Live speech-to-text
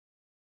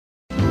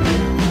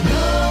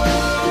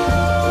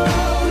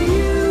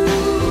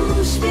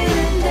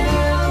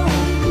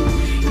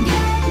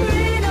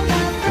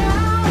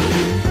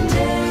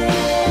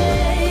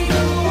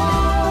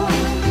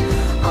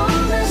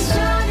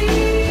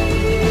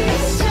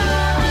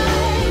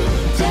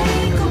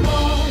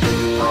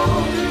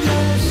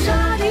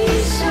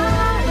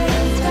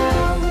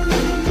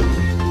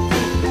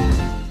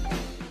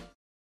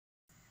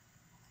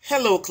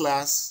Hello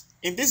class,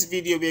 in this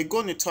video we are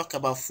going to talk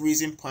about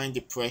freezing point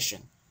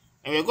depression,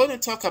 and we're going to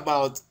talk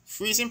about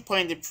freezing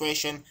point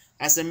depression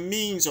as a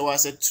means or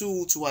as a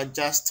tool to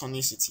adjust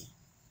tonicity.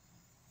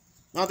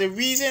 Now the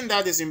reason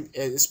that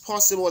is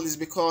possible is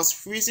because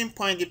freezing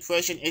point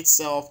depression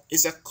itself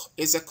is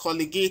a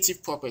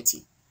colligative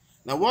property.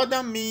 Now what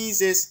that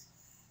means is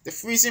the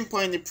freezing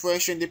point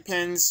depression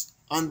depends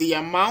on the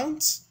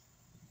amount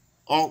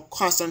or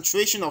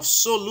concentration of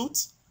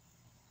solute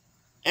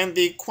and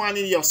the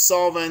quantity of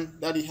solvent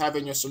that you have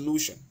in your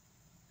solution.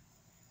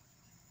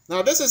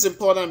 Now this is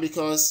important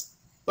because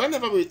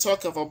whenever we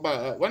talk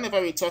about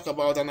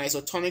an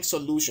isotonic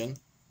solution,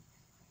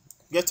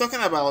 we're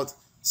talking about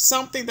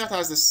something that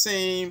has the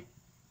same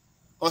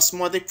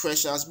osmotic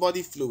pressure as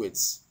body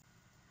fluids.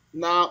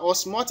 Now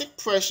osmotic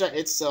pressure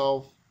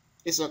itself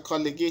is a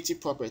colligative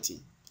property.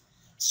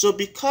 So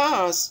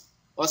because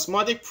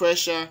osmotic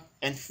pressure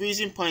and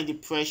freezing point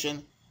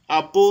depression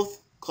are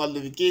both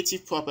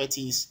colligative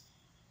properties,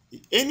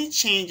 any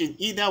change in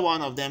either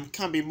one of them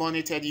can be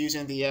monitored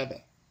using the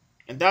other.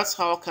 And that's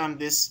how come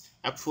this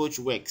approach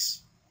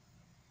works.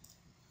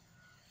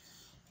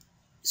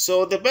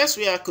 So the best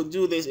way I could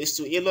do this is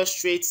to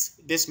illustrate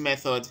this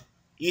method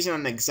using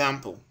an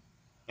example.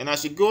 And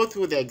as you go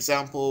through the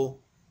example,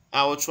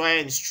 I will try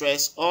and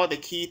stress all the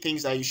key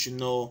things that you should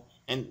know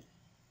and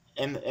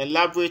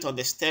elaborate on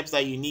the steps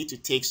that you need to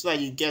take so that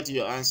you get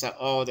your answer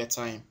all the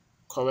time,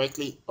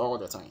 correctly all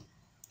the time.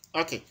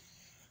 Okay.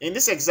 In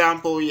this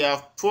example, we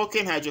have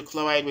procaine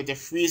hydrochloride with a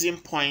freezing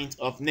point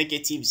of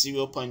negative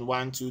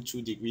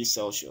 0.122 degrees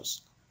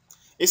Celsius.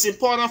 It's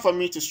important for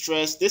me to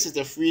stress this is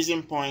the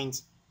freezing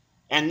point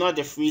and not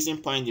the freezing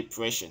point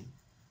depression.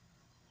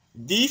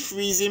 The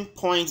freezing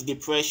point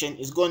depression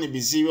is going to be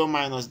 0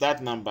 minus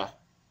that number,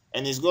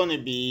 and it's going to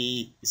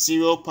be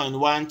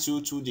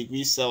 0.122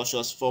 degrees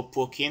Celsius for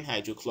procaine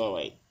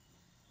hydrochloride.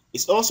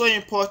 It's also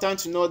important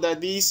to know that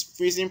these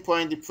freezing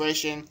point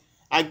depression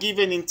are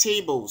given in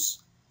tables.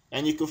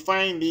 And you can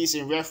find these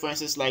in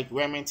references like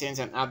Remington's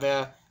and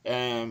other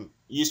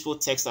useful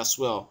texts as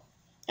well.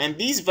 And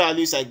these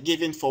values are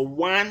given for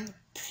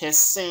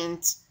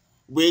 1%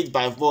 weight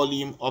by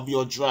volume of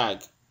your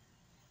drug.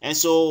 And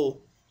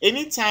so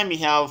anytime you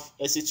have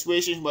a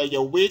situation where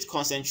your weight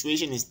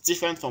concentration is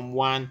different from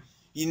 1,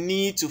 you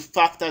need to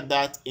factor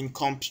that in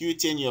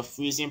computing your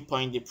freezing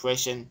point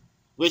depression,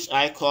 which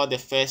I call the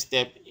first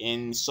step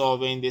in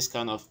solving this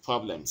kind of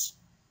problems.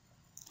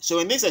 So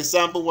in this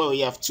example where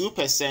we have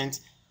 2%,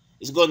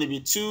 it's going to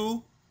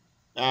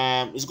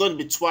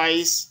be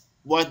twice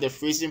what the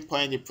freezing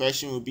point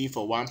depression will be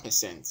for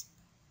 1%.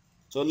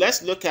 So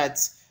let's look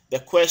at the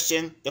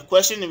question. The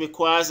question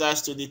requires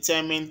us to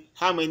determine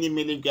how many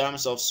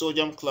milligrams of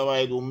sodium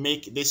chloride will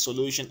make this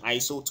solution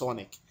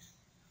isotonic.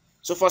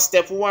 So for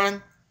step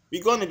 1,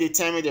 we're going to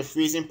determine the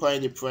freezing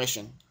point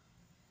depression.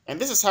 And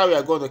this is how we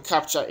are going to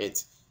capture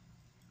it.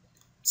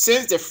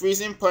 Since the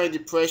freezing point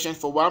depression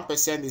for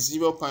 1% is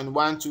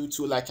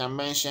 0.122, like I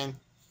mentioned,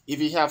 if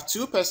you have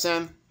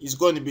 2%, it's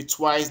going to be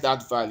twice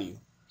that value.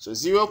 So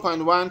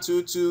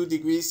 0.122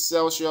 degrees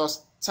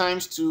Celsius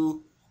times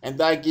 2, and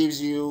that gives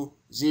you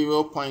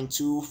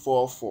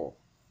 0.244.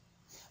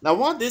 Now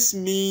what this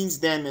means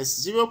then is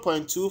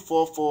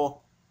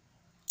 0.244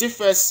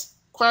 differs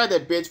quite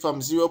a bit from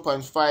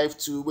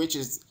 0.52, which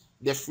is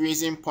the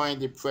freezing point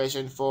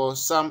depression for a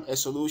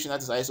solution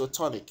that is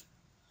isotonic.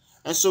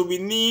 And so we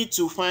need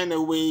to find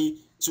a way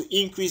to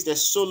increase the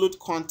solute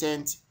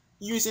content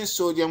using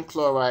sodium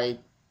chloride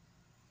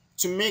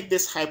to make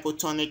this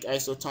hypotonic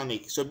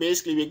isotonic. So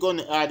basically we're going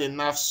to add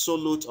enough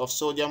solute of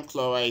sodium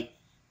chloride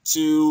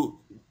to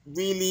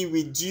really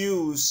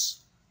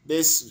reduce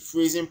this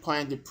freezing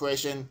point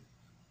depression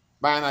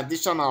by an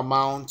additional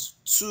amount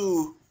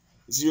to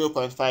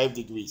 0.5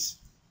 degrees.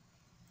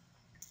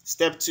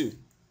 Step 2.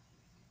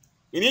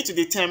 We need to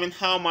determine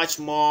how much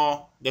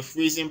more the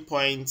freezing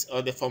point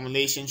or the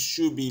formulation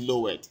should be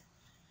lowered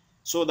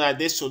so that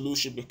this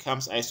solution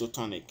becomes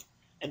isotonic.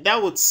 And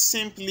that would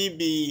simply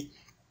be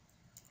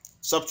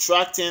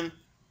subtracting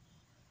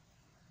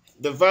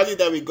the value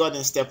that we got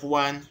in step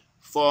 1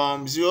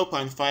 from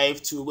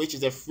 0.52, which is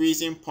the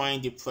freezing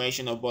point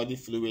depression of body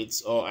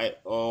fluids or a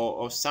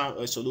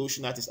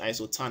solution that is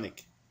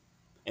isotonic.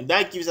 And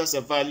that gives us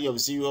a value of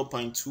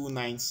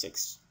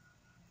 0.296.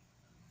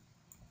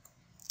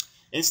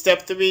 In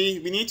step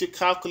 3, we need to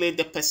calculate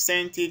the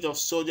percentage of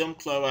sodium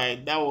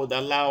chloride that would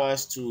allow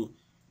us to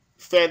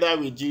further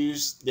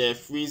reduce the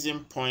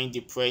freezing point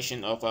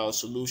depression of our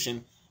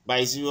solution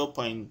by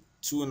 0.296.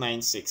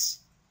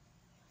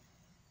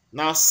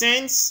 Now,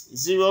 since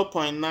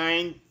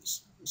 0.9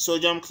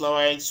 sodium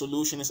chloride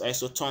solution is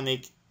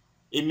isotonic,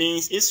 it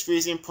means its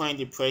freezing point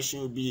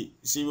depression will be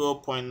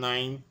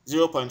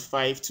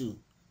 0.52.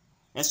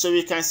 And so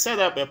we can set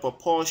up a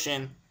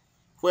proportion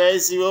where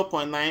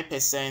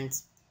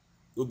 0.9%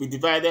 will be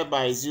divided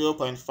by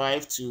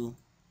 0.52,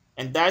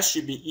 and that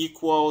should be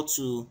equal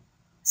to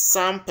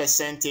some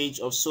percentage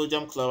of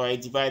sodium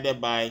chloride divided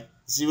by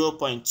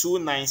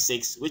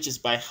 0.296, which is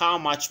by how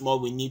much more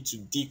we need to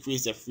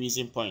decrease the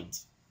freezing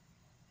point.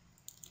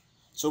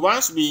 So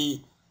once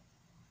we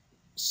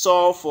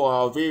solve for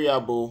our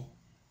variable,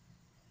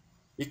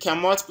 we can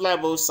multiply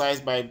both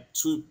sides by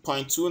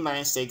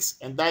 2.296,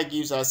 and that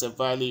gives us a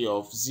value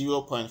of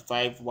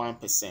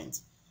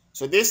 0.51%.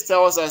 So this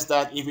tells us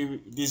that if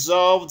we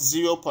dissolved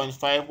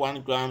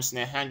 0.51 grams in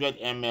 100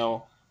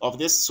 ml of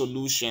this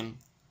solution,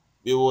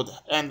 we would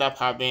end up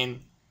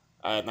having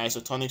an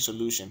isotonic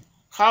solution.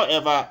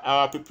 However,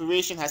 our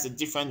preparation has a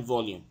different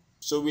volume,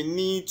 so we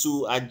need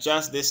to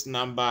adjust this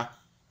number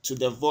to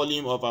the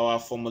volume of our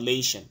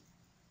formulation.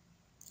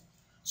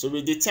 So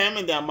we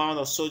determine the amount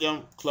of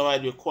sodium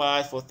chloride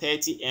required for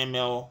 30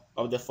 ml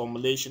of the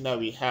formulation that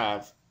we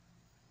have.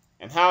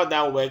 And how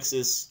that works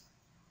is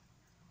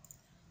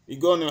we're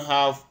going to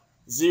have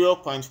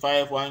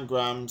 0.51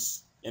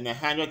 grams in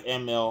 100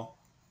 ml,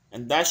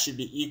 and that should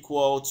be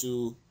equal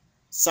to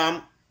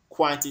some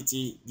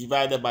quantity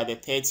divided by the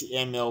 30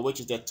 ml, which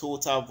is the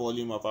total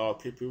volume of our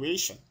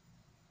preparation.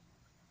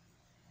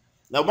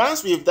 Now,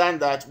 once we've done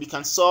that, we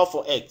can solve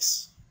for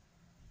x,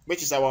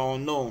 which is our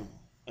unknown,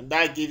 and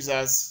that gives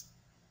us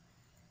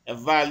a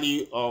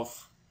value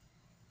of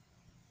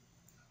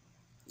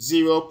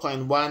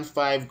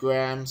 0.15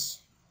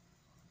 grams,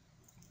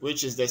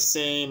 which is the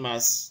same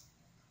as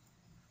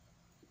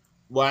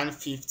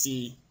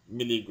 150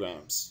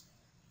 milligrams.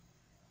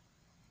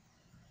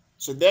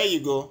 So there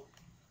you go.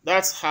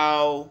 That's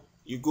how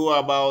you go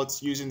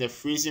about using the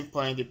freezing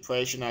point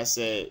depression as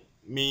a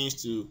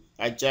means to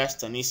adjust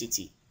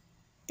tonicity.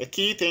 The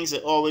key things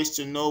are always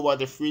to know what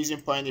the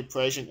freezing point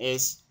depression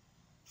is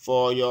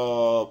for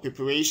your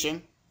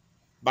preparation,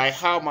 by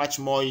how much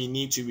more you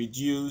need to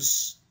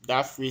reduce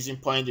that freezing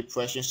point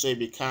depression so it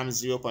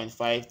becomes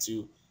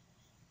 0.52.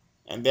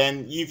 And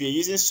then if you're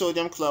using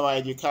sodium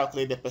chloride, you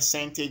calculate the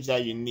percentage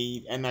that you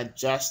need and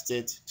adjust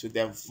it to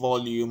the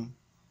volume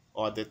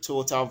or the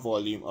total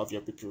volume of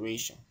your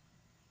preparation.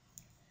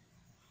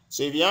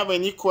 So if you have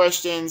any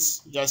questions,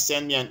 just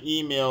send me an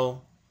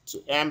email to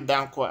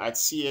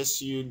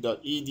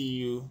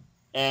mdanquah@csu.edu,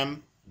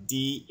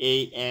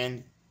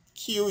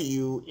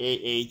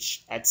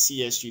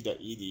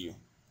 mdanquah@csu.edu.